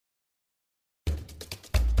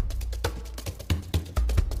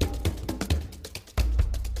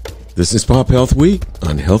This is PopHealth Week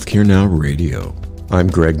on Healthcare Now Radio. I'm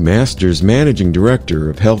Gregg Masters, Managing Director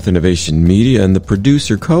of Health Innovation Media and the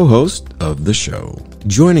producer co-host of the show.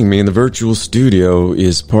 Joining me in the virtual studio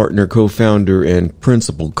is partner, co-founder, and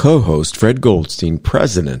principal co-host Fred Goldstein,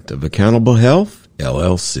 President of Accountable Health,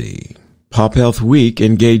 LLC. PopHealth Week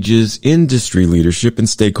engages industry leadership and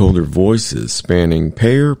stakeholder voices spanning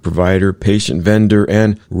payer, provider, patient, vendor,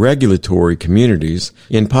 and regulatory communities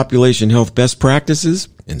in population health best practices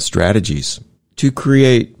and strategies. To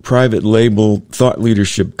create private label thought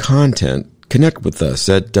leadership content, connect with us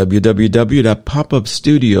at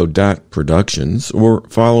www.popupstudio.productions or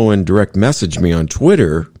follow and direct message me on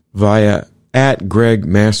Twitter via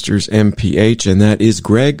 @GreggMastersMPH, and that is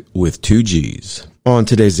Greg with 2 G's. On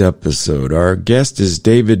today's episode, our guest is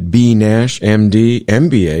David B. Nash MD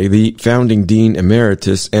MBA, the founding dean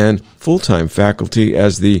emeritus and full-time faculty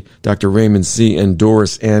as the Dr. Raymond C. and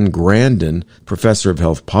Doris N. Grandin Professor of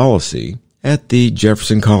Health Policy at the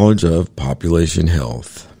Jefferson College of Population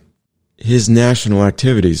Health. His national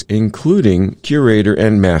activities, including curator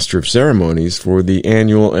and master of ceremonies for the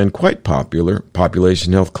annual and quite popular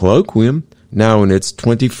Population Health Colloquium, now in its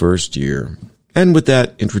 21st year. And with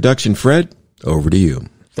that introduction, Fred, over to you.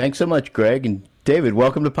 Thanks so much, Greg. And David,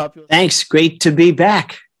 welcome to Popular. Thanks. Great to be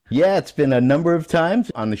back. Yeah, it's been a number of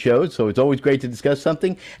times on the show, so it's always great to discuss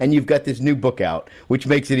something. And you've got this new book out, which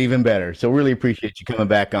makes it even better. So really appreciate you coming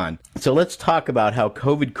back on. So let's talk about how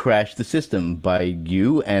COVID crashed the system by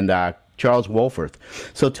you and Charles Wolforth.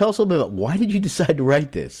 So tell us a little bit about why did you decide to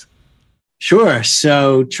write this? Sure.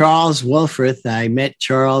 So Charles Wolforth, I met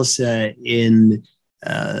Charles in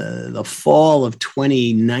the fall of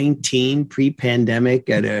 2019, pre-pandemic,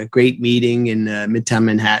 at a great meeting in Midtown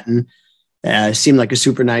Manhattan. Seemed like a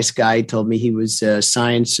super nice guy. Told me he was a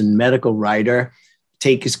science and medical writer.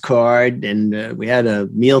 Take his card, and we had a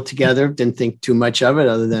meal together. Didn't think too much of it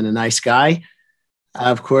other than a nice guy.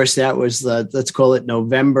 Of course, that was, let's call it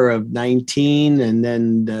November of 19, and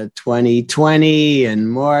then 2020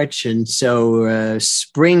 and March. And so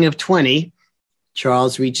spring of 20,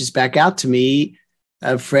 Charles reaches back out to me,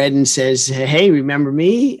 Fred, and says, "Hey, remember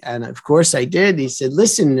me?" And of course I did. He said,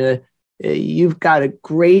 "Listen, you've got a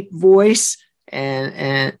great voice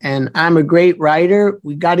and I'm a great writer.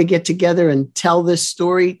 We got to get together and tell this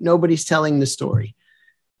story. Nobody's telling the story."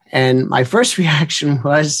 And my first reaction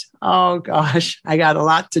was, oh gosh, I got a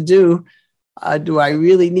lot to do. Do I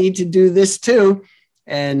really need to do this too?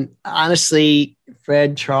 And honestly,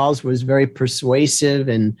 Charles was very persuasive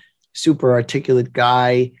and super articulate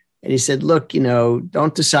guy. And he said, "Look,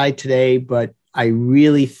 don't decide today, but I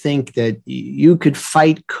really think that you could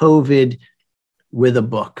fight COVID with a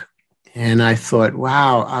book." And I thought,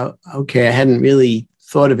 wow, okay, I hadn't really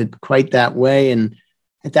thought of it quite that way. And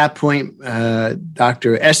at that point,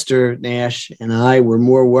 Dr. Esther Nash and I were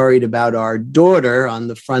more worried about our daughter on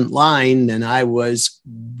the front line than I was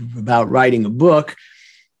about writing a book.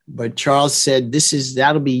 But Charles said,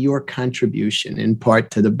 that'll be your contribution in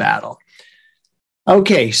part to the battle.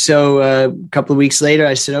 Okay, so a couple of weeks later,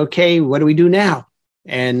 I said, okay, what do we do now?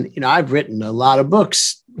 And, I've written a lot of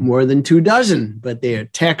books, more than 24, but they're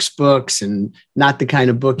textbooks and not the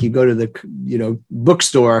kind of book you go to the,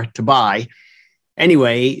 bookstore to buy.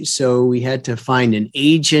 Anyway, so we had to find an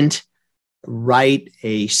agent, write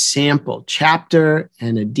a sample chapter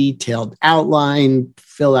and a detailed outline,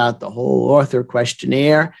 fill out the whole author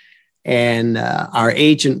questionnaire. And our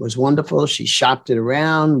agent was wonderful. She shopped it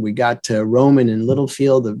around. We got to Roman and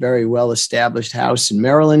Littlefield, a very well-established house in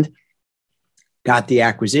Maryland, got the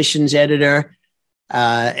acquisitions editor.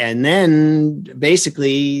 And then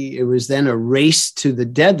basically it was then a race to the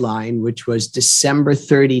deadline, which was December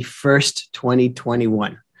 31st,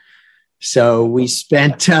 2021. So we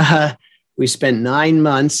spent 9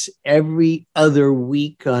 months every other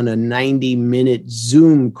week on a 90-minute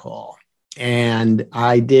Zoom call. And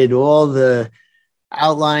I did all the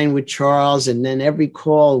outline with Charles, and then every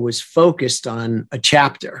call was focused on a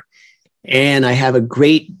chapter. And I have a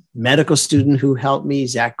great medical student who helped me,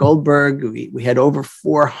 Zach Goldberg. We had over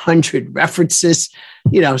 400 references,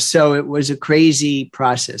 so it was a crazy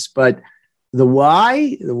process. But the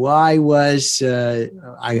why was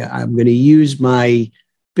I'm going to use my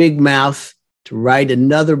big mouth to write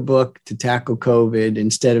another book to tackle COVID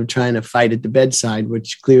instead of trying to fight at the bedside,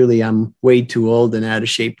 which clearly I'm way too old and out of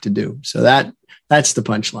shape to do. So that's the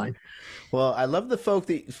punchline. Well, I love the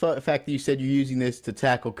fact that you said you're using this to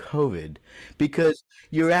tackle COVID, because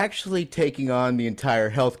you're actually taking on the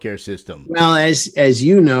entire healthcare system. Well, as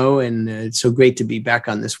you know, and it's so great to be back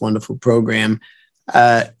on this wonderful program,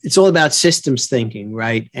 it's all about systems thinking,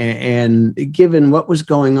 right? And given what was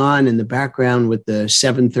going on in the background with the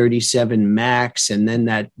 737 MAX, and then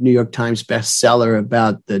that New York Times bestseller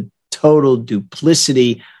about the total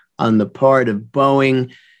duplicity on the part of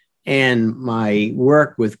Boeing, and my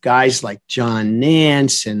work with guys like John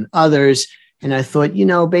Nance and others. And I thought,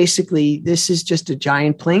 basically, this is just a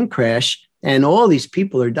giant plane crash, and all these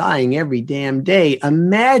people are dying every damn day.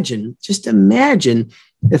 Just imagine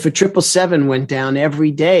if a 777 went down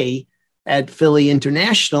every day at Philly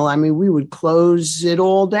International. I mean, we would close it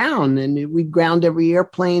all down, and we'd ground every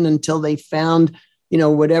airplane until they found,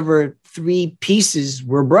 whatever 3 pieces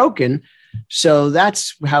were broken. So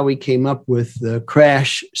that's how we came up with the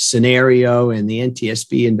crash scenario and the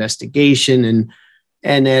NTSB investigation.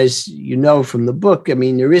 And as you know from the book, I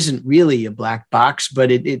mean, there isn't really a black box,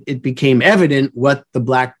 but it became evident what the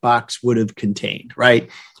black box would have contained, right?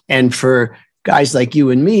 And for guys like you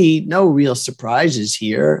and me, no real surprises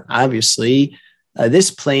here. Obviously, this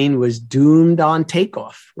plane was doomed on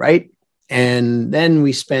takeoff, right? And then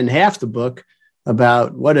we spend half the book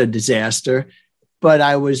about what a disaster. But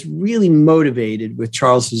I was really motivated with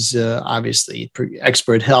Charles's, obviously,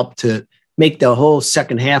 expert help to make the whole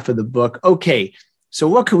second half of the book. Okay, so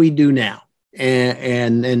what can we do now?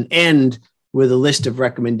 And end with a list of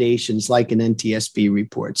recommendations like an NTSB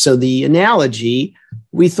report. So the analogy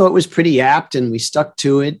we thought was pretty apt, and we stuck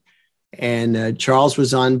to it. And Charles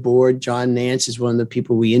was on board. John Nance is one of the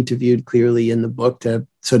people we interviewed clearly in the book to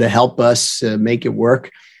sort of help us make it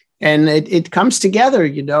work. And it comes together,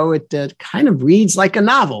 it kind of reads like a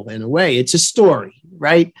novel in a way. It's a story,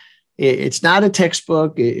 right? It's not a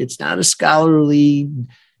textbook. It's not a scholarly,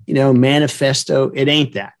 manifesto. It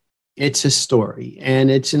ain't that. It's a story,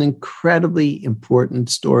 and it's an incredibly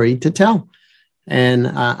important story to tell. And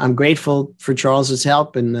I'm grateful for Charles's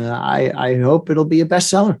help, and I hope it'll be a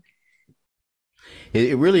bestseller.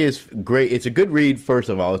 It really is great. It's a good read, first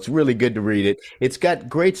of all. It's really good to read it. It's got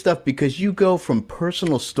great stuff because you go from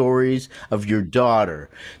personal stories of your daughter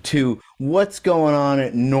to what's going on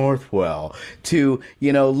at Northwell to,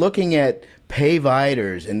 looking at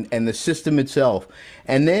payviders and the system itself.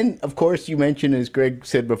 And then, of course, you mentioned, as Greg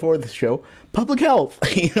said before the show, public health.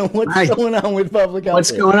 What's right. going on with public health?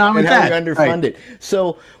 What's going on with that? And how we underfund it.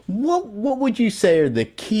 So what would you say are the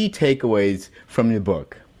key takeaways from the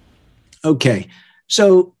book? Okay.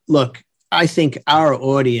 So look, I think our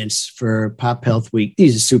audience for PopHealth Week,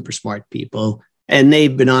 these are super smart people, and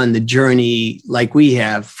they've been on the journey like we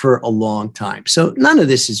have for a long time. So none of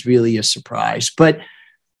this is really a surprise. But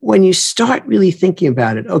when you start really thinking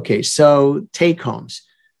about it, okay, so take homes.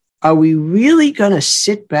 Are we really going to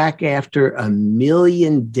sit back after 1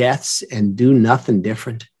 million deaths and do nothing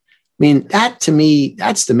different? I mean, that to me,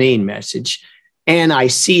 that's the main message. And I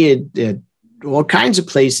see it at all kinds of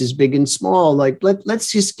places, big and small. Like,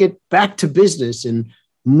 let's just get back to business and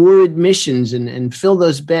more admissions and fill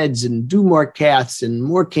those beds and do more caths and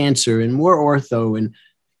more cancer and more ortho. And,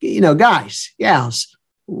 guys, gals,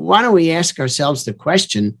 why don't we ask ourselves the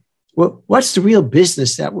question, what's the real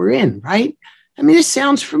business that we're in, right? I mean, this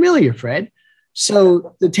sounds familiar, Fred.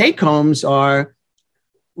 So the take-homes are,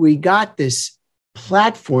 we got this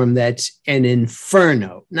platform that's an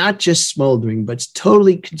inferno, not just smoldering, but it's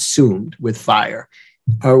totally consumed with fire.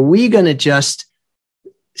 Are we going to just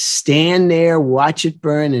stand there, watch it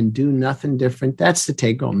burn, and do nothing different? That's the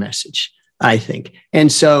take-home message, I think.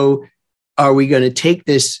 And so are we going to take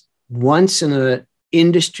this once in an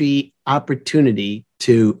industry opportunity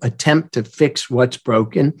to attempt to fix what's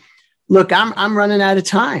broken? Look, I'm running out of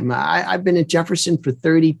time. I've been at Jefferson for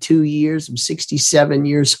 32 years. I'm 67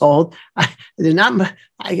 years old. I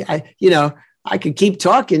could keep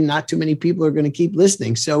talking. Not too many people are going to keep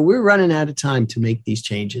listening. So we're running out of time to make these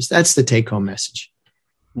changes. That's the take-home message.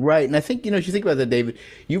 Right. And I think, as you think about that, David,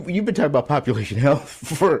 you've been talking about population health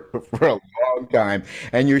for a long time,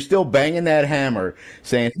 and you're still banging that hammer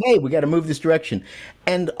saying, hey, we got to move this direction.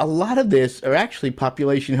 And a lot of this are actually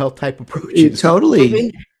population health type approaches.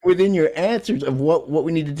 Totally. Within your answers of what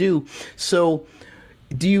we need to do. So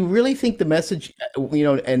do you really think the message,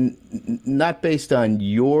 and not based on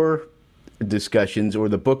your discussions or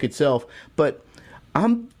the book itself, but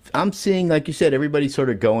I'm seeing, like you said, everybody sort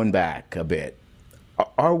of going back a bit.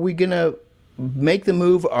 Are we going to make the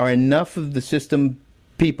move? Are enough of the system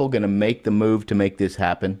people going to make the move to make this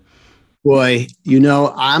happen? Boy,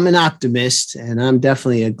 I'm an optimist, and I'm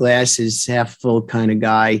definitely a glasses half full kind of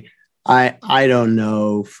guy. I don't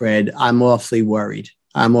know, Fred. I'm awfully worried.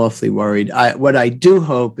 What I do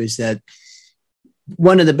hope is that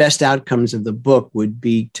one of the best outcomes of the book would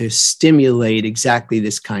be to stimulate exactly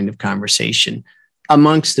this kind of conversation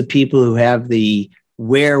amongst the people who have the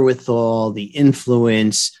wherewithal, the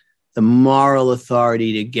influence, the moral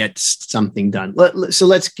authority to get something done. So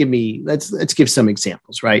let's give some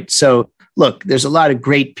examples, right? So look, there's a lot of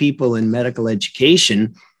great people in medical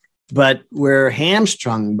education, but we're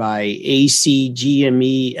hamstrung by AC,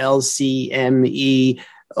 GME, LCME,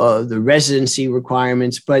 the residency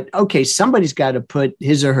requirements. But okay, somebody's got to put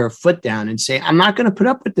his or her foot down and say, I'm not going to put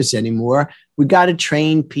up with this anymore. We got to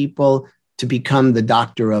train people to become the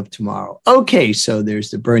doctor of tomorrow. Okay, so there's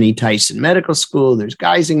the Bernie Tyson Medical School, there's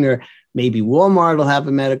Geisinger, maybe Walmart will have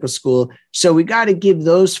a medical school. So we got to give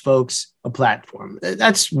those folks a platform.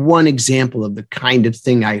 That's one example of the kind of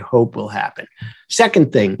thing I hope will happen.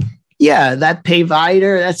 Second thing, yeah, that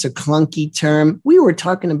payvider, that's a clunky term. We were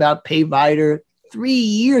talking about payvider 3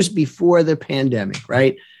 years before the pandemic,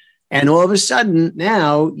 right? And all of a sudden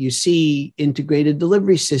now you see integrated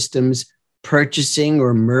delivery systems purchasing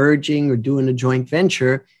or merging or doing a joint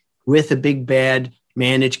venture with a big bad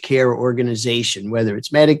managed care organization, whether it's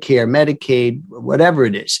Medicare, Medicaid, whatever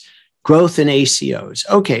it is, growth in ACOs.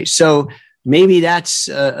 Okay, so maybe that's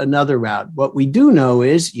another route. What we do know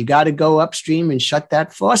is you got to go upstream and shut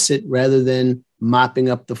that faucet rather than mopping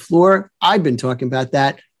up the floor. I've been talking about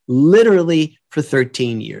that literally for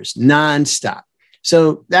 13 years, nonstop.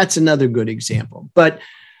 So that's another good example. But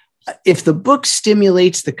if the book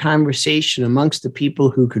stimulates the conversation amongst the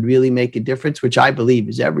people who could really make a difference, which I believe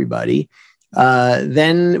is everybody,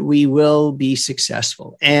 then we will be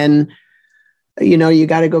successful. And, you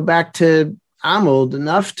got to go back to, I'm old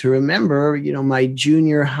enough to remember, my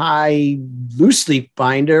junior high loose leaf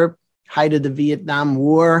binder, height of the Vietnam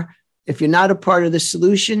War. If you're not a part of the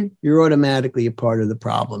solution, you're automatically a part of the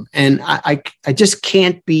problem. And I just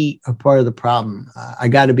can't be a part of the problem. I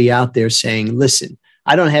got to be out there saying, listen,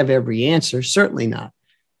 I don't have every answer, certainly not.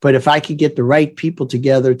 But if I could get the right people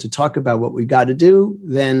together to talk about what we got to do,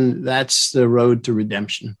 then that's the road to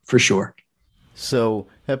redemption for sure. So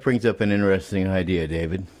that brings up an interesting idea,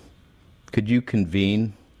 David. Could you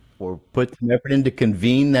convene or put some effort into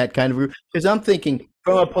convene that kind of group? Because I'm thinking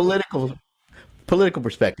from a political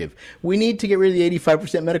perspective, we need to get rid of the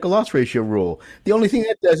 85% medical loss ratio rule. The only thing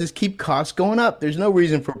that does is keep costs going up. There's no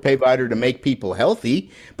reason for a payvider to make people healthy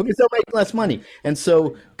because they'll make less money. And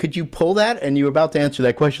so could you pull that? And you were about to answer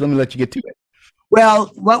that question. Let me let you get to it.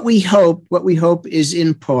 Well, what we hope is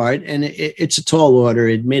in part, and it's a tall order,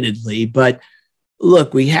 admittedly, but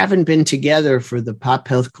look, we haven't been together for the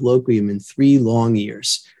PopHealth colloquium in 3 long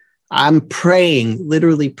years. I'm praying,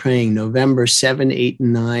 literally praying, November 7, 8,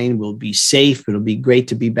 and 9 will be safe. It'll be great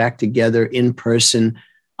to be back together in person.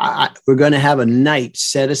 We're going to have a night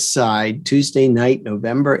set aside, Tuesday night,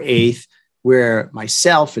 November 8th, where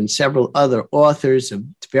myself and several other authors of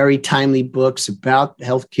very timely books about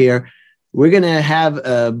healthcare, we're going to have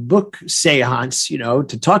a book seance,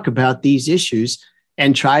 to talk about these issues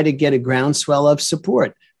and try to get a groundswell of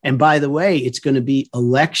support. And by the way, it's going to be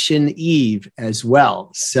election eve as well.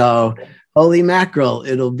 So holy mackerel,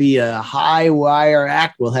 it'll be a high wire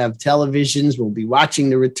act. We'll have televisions. We'll be watching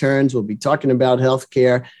the returns. We'll be talking about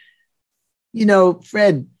healthcare.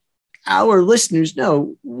 Fred, our listeners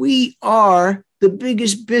know we are the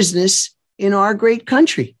biggest business in our great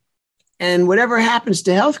country. And whatever happens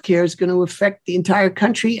to healthcare is going to affect the entire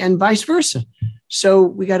country and vice versa. So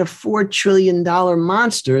we got a $4 trillion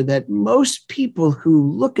monster that most people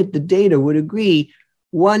who look at the data would agree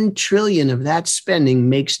 1 trillion of that spending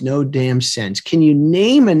makes no damn sense. Can you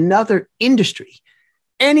name another industry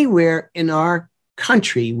anywhere in our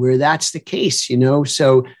country where that's the case?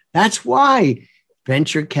 So that's why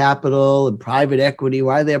venture capital and private equity,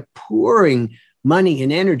 why they're pouring money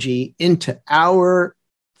and energy into our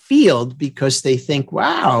field, because they think,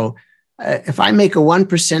 wow, if I make a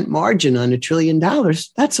 1% margin on $1 trillion,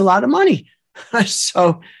 that's a lot of money.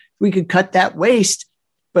 So we could cut that waste.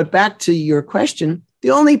 But back to your question,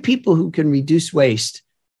 the only people who can reduce waste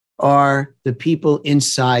are the people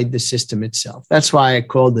inside the system itself. That's why I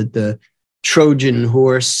called it the Trojan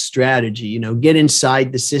horse strategy, get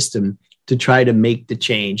inside the system to try to make the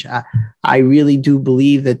change. I really do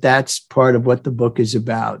believe that that's part of what the book is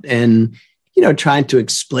about. And, trying to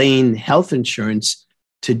explain health insurance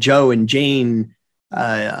to Joe and Jane,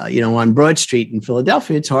 on Broad Street in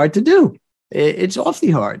Philadelphia, it's hard to do. It's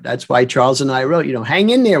awfully hard. That's why Charles and I wrote,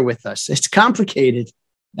 hang in there with us. It's complicated.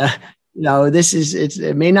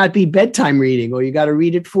 It may not be bedtime reading, or you got to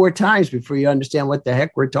read it 4 times before you understand what the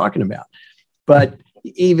heck we're talking about. But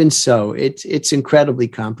even so, it's incredibly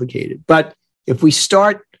complicated. But if we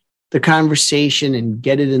start the conversation and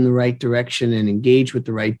get it in the right direction and engage with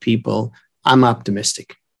the right people, I'm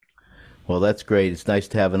optimistic. Well, that's great. It's nice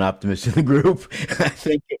to have an optimist in the group. I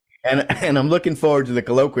think And I'm looking forward to the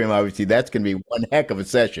colloquium. Obviously, that's going to be one heck of a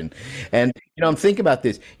session. And I'm thinking about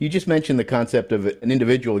this. You just mentioned the concept of an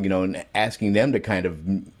individual, and asking them to kind of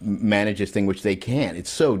manage this thing, which they can't.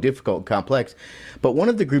 It's so difficult and complex. But one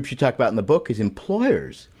of the groups you talk about in the book is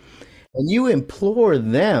employers. And you implore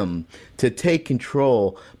them to take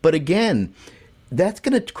control. But again, that's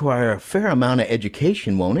going to require a fair amount of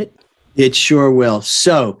education, won't it? It sure will.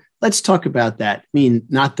 So let's talk about that. I mean,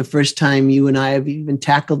 not the first time you and I have even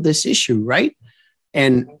tackled this issue, right?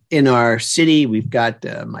 And in our city, we've got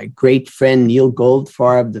my great friend, Neil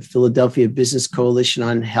Goldfarb of the Philadelphia Business Coalition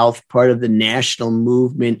on Health, part of the national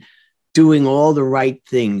movement, doing all the right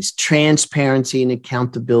things, transparency and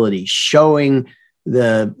accountability, showing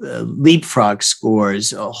the leapfrog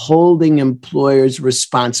scores, holding employers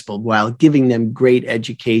responsible while giving them great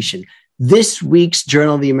education. This week's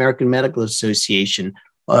Journal of the American Medical Association,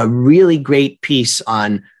 a really great piece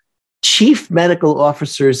on chief medical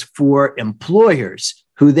officers for employers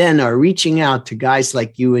who then are reaching out to guys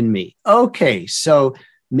like you and me. Okay, so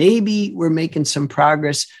maybe we're making some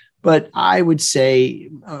progress, but I would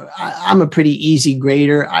say I'm a pretty easy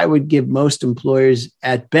grader. I would give most employers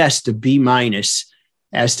at best a B-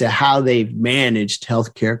 as to how they've managed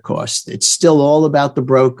healthcare costs. It's still all about the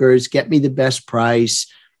brokers. Get me the best price,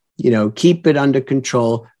 keep it under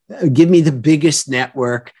control. Give me the biggest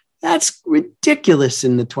network. That's ridiculous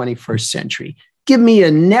in the 21st century. Give me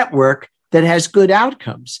a network that has good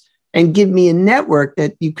outcomes, and give me a network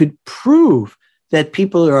that you could prove that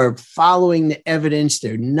people are following the evidence.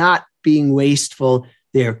 They're not being wasteful.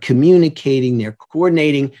 They're communicating. They're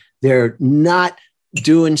coordinating. They're not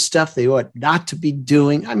doing stuff they ought not to be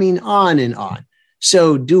doing. I mean, on and on.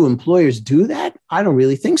 So do employers do that? I don't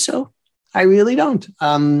really think so. I really don't.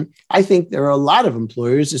 I think there are a lot of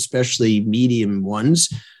employers, especially medium ones,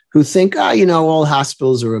 who think, all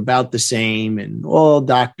hospitals are about the same and all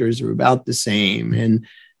doctors are about the same. And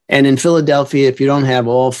in Philadelphia, if you don't have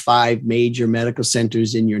all 5 major medical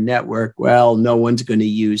centers in your network, well, no one's going to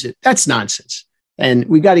use it. That's nonsense. And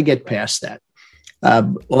we got to get past that.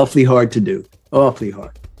 Awfully hard to do. Awfully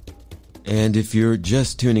hard. And if you're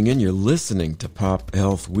just tuning in, you're listening to Pop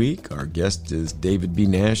Health Week. Our guest is David B.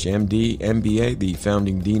 Nash MD MBA, the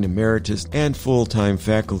founding Dean Emeritus and full-time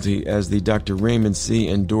faculty as the Dr. Raymond C.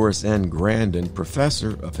 and Doris N. Grandin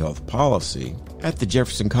Professor of Health Policy at the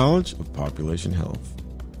Jefferson College of Population Health.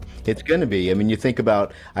 It's going to be. I mean, you think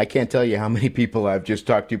about, I can't tell you how many people I've just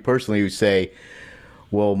talked to personally who say,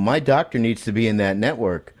 well, my doctor needs to be in that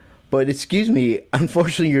network. But excuse me,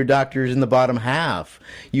 unfortunately, your doctor is in the bottom half.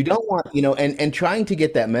 You don't want, and trying to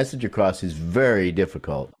get that message across is very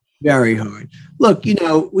difficult. Very hard. Look,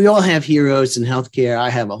 we all have heroes in healthcare. I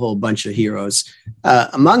have a whole bunch of heroes.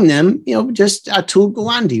 Among them, just Atul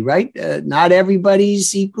Gawande, right? Not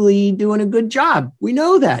everybody's equally doing a good job. We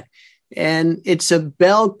know that. And it's a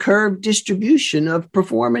bell curve distribution of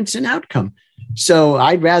performance and outcome. So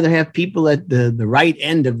I'd rather have people at the right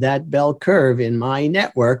end of that bell curve in my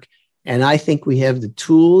network. And I think we have the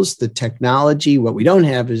tools, the technology. What we don't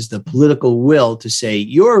have is the political will to say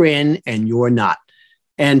you're in and you're not.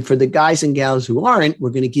 And for the guys and gals who aren't, we're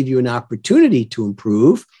going to give you an opportunity to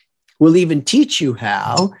improve. We'll even teach you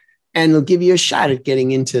how, and we'll give you a shot at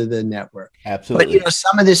getting into the network. Absolutely. But,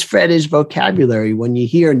 some of this, Fred, is vocabulary. When you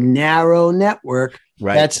hear narrow network,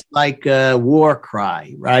 right, that's like a war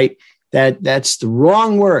cry, right? That's the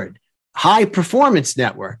wrong word. High performance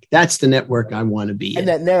network. That's the network I want to be in. And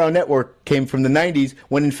that narrow network came from the 90s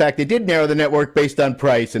when, in fact, they did narrow the network based on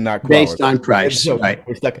price and not quality. Based on price, so right.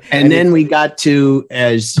 And then we got to,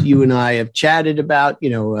 as you and I have chatted about,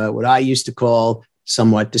 what I used to call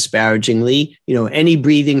somewhat disparagingly, any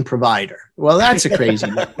breathing provider. Well, that's a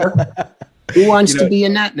crazy network. Who wants to be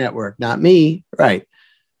in that network? Not me. Right.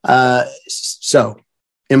 So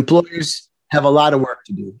employers have a lot of work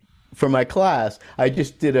to do. For my class, I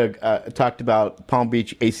just did talked about Palm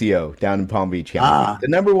Beach ACO down in Palm Beach County. The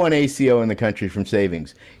number one ACO in the country from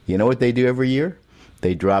savings. You know what they do every year?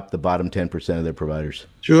 They drop the bottom 10% of their providers.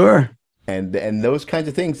 Sure. And those kinds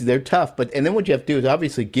of things, they're tough. And then what you have to do is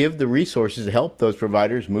obviously give the resources to help those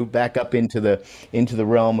providers move back up into the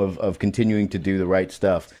realm of continuing to do the right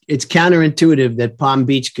stuff. It's counterintuitive that Palm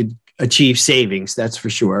Beach could achieve savings, that's for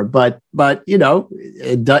sure. But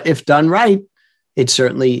if done right, it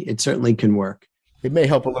certainly can work. It may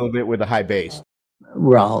help a little bit with a high base.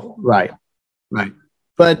 Well, right.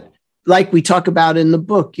 But like we talk about in the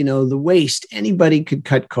book, the waste, anybody could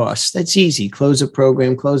cut costs. That's easy. Close a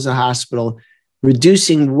program, close a hospital.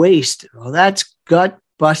 Reducing waste, well, that's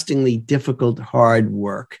gut-bustingly difficult, hard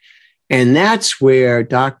work. And that's where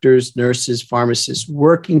doctors, nurses, pharmacists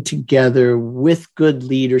working together with good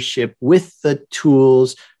leadership, with the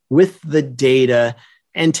tools, with the data.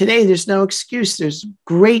 And today there's no excuse. There's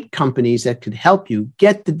great companies that could help you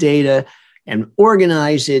get the data and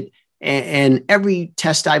organize it. And every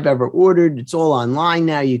test I've ever ordered, it's all online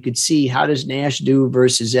now. You could see how does Nash do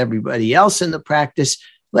versus everybody else in the practice.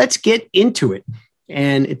 Let's get into it.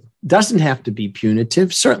 And it doesn't have to be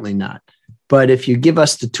punitive, certainly not. But if you give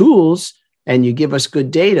us the tools and you give us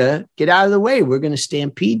good data, get out of the way. We're going to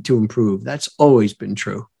stampede to improve. That's always been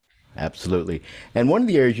true. Absolutely. And one of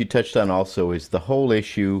the areas you touched on also is the whole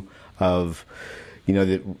issue of,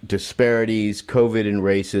 the disparities, COVID and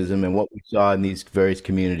racism, and what we saw in these various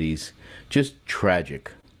communities. Just tragic.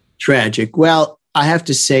 Tragic. Well, I have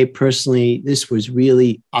to say personally, this was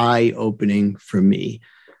really eye-opening for me.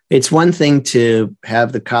 It's one thing to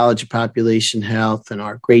have the College of Population Health and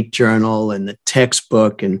our great journal and the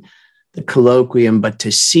textbook and the colloquium, but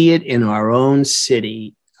to see it in our own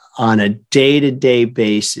city on a day-to-day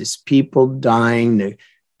basis, people dying, the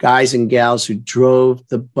guys and gals who drove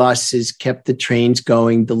the buses, kept the trains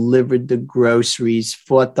going, delivered the groceries,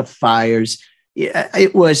 fought the fires.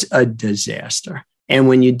 It was a disaster. And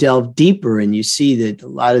when you delve deeper and you see that a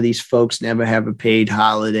lot of these folks never have a paid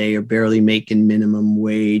holiday or barely making minimum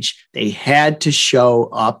wage, they had to show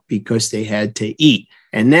up because they had to eat.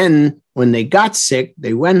 And then when they got sick,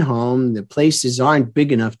 they went home. The places aren't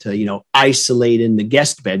big enough to, isolate in the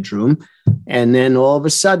guest bedroom. And then all of a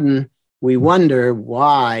sudden, we wonder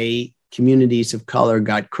why communities of color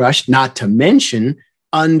got crushed, not to mention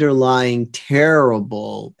underlying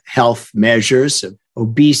terrible health measures of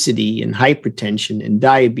obesity and hypertension and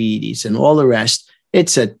diabetes and all the rest.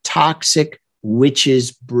 It's a toxic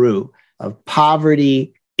witch's brew of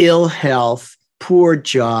poverty, ill health, poor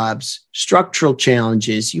jobs, structural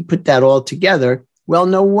challenges. You put that all together. Well,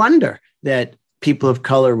 no wonder that people of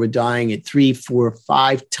color were dying at 3, 4,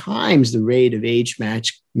 5 times the rate of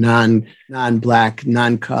age-matched non-Black,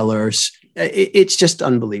 non-colors. It's just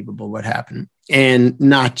unbelievable what happened. And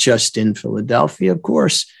not just in Philadelphia, of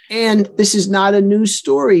course. And this is not a new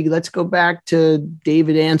story. Let's go back to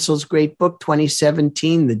David Ansell's great book,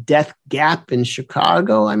 2017, The Death Gap in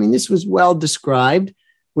Chicago. I mean, this was well described,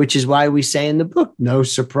 which is why we say in the book, no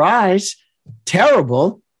surprise,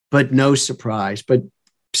 terrible, but no surprise. But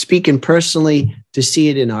speaking personally, to see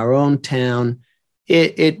it in our own town,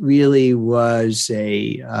 it really was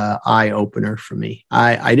a eye-opener for me.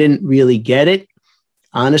 I didn't really get it,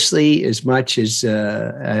 honestly, as much as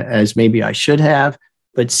maybe I should have.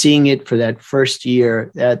 But seeing it for that first year,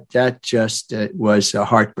 that just was a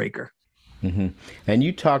heartbreaker. Mm-hmm. And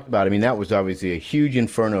you talked about, that was obviously a huge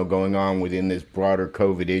inferno going on within this broader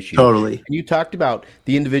COVID issue. Totally. And you talked about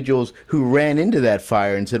the individuals who ran into that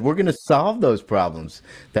fire and said, we're going to solve those problems.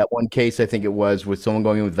 That one case, I think it was, with someone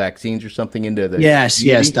going in with vaccines or something into the...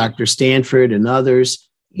 Yes, Dr. Stanford and others.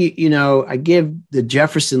 I give the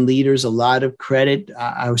Jefferson leaders a lot of credit.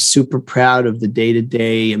 I was super proud of the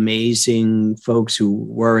day-to-day amazing folks who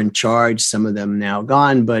were in charge, some of them now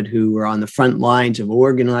gone, but who were on the front lines of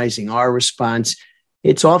organizing our response.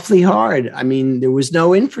 It's awfully hard. There was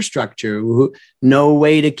no infrastructure, no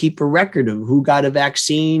way to keep a record of who got a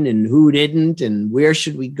vaccine and who didn't, and where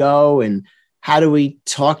should we go, and how do we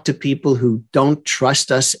talk to people who don't trust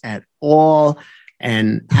us at all,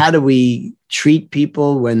 and how do we treat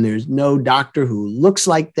people when there's no doctor who looks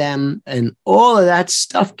like them, and all of that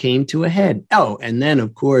stuff came to a head. Oh, and then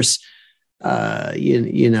of course,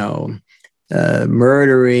 murderings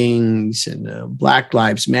and the Black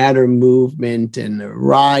Lives Matter movement and the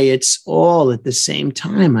riots all at the same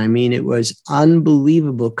time. It was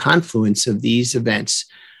unbelievable confluence of these events.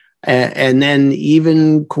 And then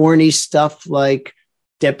even corny stuff like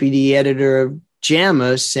deputy editor of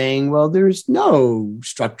JAMA saying, well, there's no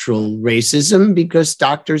structural racism because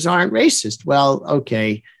doctors aren't racist. Well,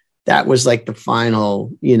 okay, that was like the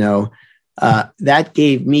final, that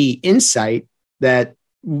gave me insight that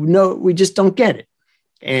no, we just don't get it.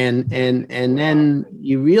 And then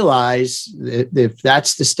you realize that if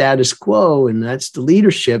that's the status quo and that's the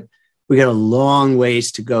leadership, we got a long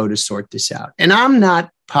ways to go to sort this out. And I'm not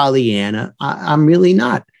Pollyanna. I'm really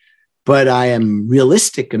not. But I am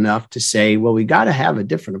realistic enough to say, well, we got to have a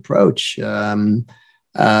different approach.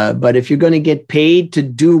 But if you're going to get paid to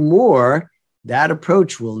do more, that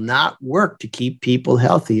approach will not work to keep people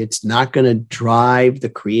healthy. It's not going to drive the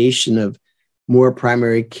creation of more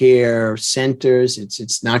primary care centers.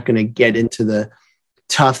 It's not going to get into the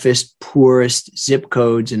toughest, poorest zip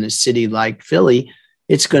codes in a city like Philly.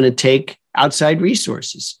 It's going to take outside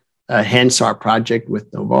resources. Hence our project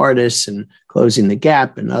with Novartis and Closing the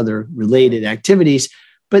Gap and other related activities.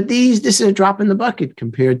 But this is a drop in the bucket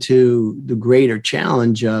compared to the greater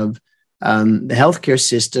challenge of the healthcare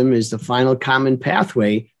system is the final common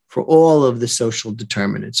pathway for all of the social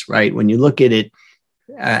determinants, right? When you look at it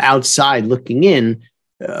outside looking in,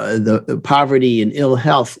 the poverty and ill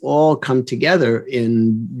health all come together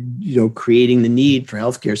in, creating the need for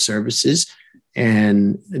healthcare services,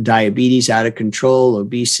 and diabetes out of control,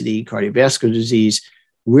 obesity, cardiovascular disease.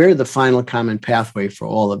 We're the final common pathway for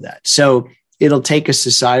all of that. So it'll take a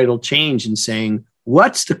societal change in saying,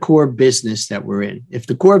 what's the core business that we're in? If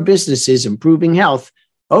the core business is improving health,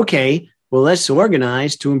 okay, well, let's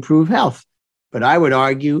organize to improve health. But I would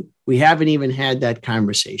argue we haven't even had that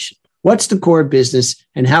conversation. What's the core business,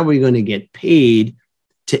 and how are we going to get paid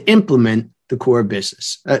to implement the core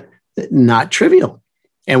business? Not trivial.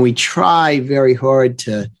 And we try very hard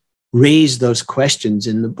to raise those questions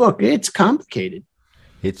in the book. It's complicated.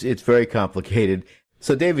 It's very complicated.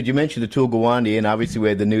 So, David, you mentioned Atul Gawande, and obviously we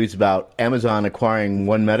had the news about Amazon acquiring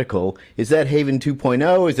One Medical. Is that Haven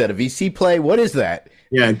 2.0? Is that a VC play? What is that?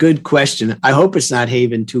 Yeah, good question. I hope it's not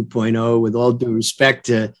Haven 2.0, with all due respect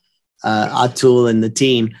to Atul and the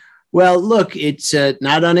team. Well, look, it's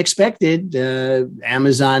not unexpected.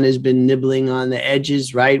 Amazon has been nibbling on the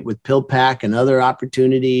edges, right, with PillPack and other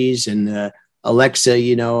opportunities. And Alexa,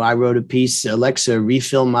 I wrote a piece, Alexa,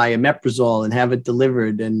 refill my omeprazole and have it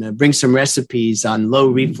delivered, and bring some recipes on low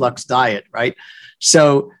reflux diet, right?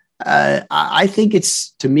 So I think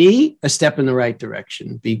it's, to me, a step in the right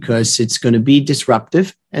direction, because it's going to be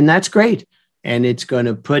disruptive, and that's great. And it's going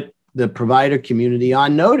to put the provider community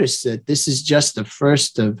on notice that this is just the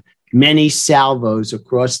first of many salvos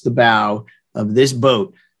across the bow of this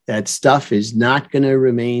boat. That stuff is not going to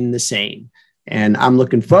remain the same. And I'm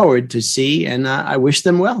looking forward to see, and I wish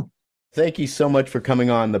them well. Thank you so much for coming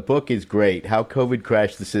on. The book is great, How COVID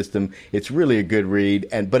Crashed the System. It's really a good read.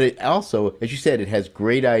 But it also, as you said, it has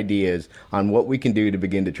great ideas on what we can do to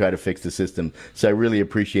begin to try to fix the system. So I really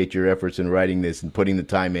appreciate your efforts in writing this and putting the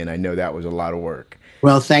time in. I know that was a lot of work.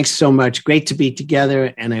 Well, thanks so much. Great to be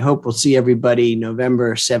together. And I hope we'll see everybody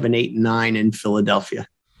November 7, 8, and 9 in Philadelphia.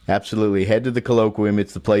 Absolutely. Head to the colloquium.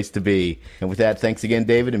 It's the place to be. And with that, thanks again,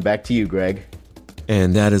 David, and back to you, Greg.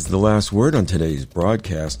 And that is the last word on today's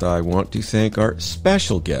broadcast. I want to thank our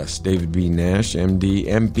special guest, David B. Nash MD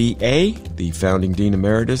MBA, the founding Dean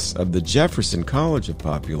Emeritus of the Jefferson College of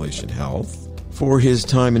Population Health, for his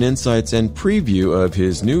time and insights and preview of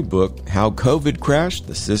his new book, How COVID Crashed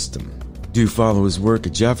the System. Do follow his work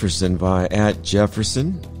at Jefferson via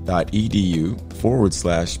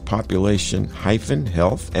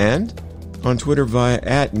 @jefferson.edu/population-health, and on Twitter via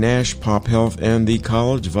 @NashPopHealth, and the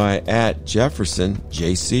college via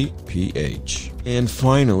 @JeffersonJCPH. And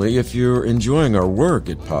finally, if you're enjoying our work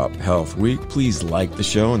at Pop Health Week, please like the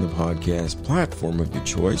show on the podcast platform of your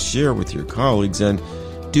choice, share with your colleagues, and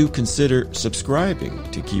do consider subscribing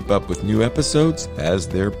to keep up with new episodes as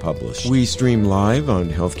they're published. We stream live on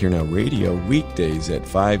Healthcare Now Radio weekdays at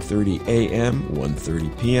 5:30 a.m., 1:30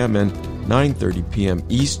 p.m., and 9:30 p.m.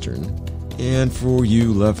 Eastern. And for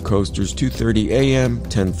you left coasters, 2:30 a.m.,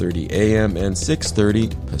 10:30 a.m., and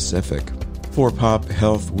 6:30 Pacific. For Pop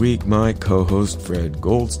Health Week, my co-host Fred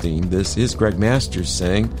Goldstein, this is Gregg Masters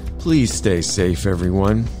saying, please stay safe,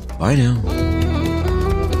 everyone. Bye now.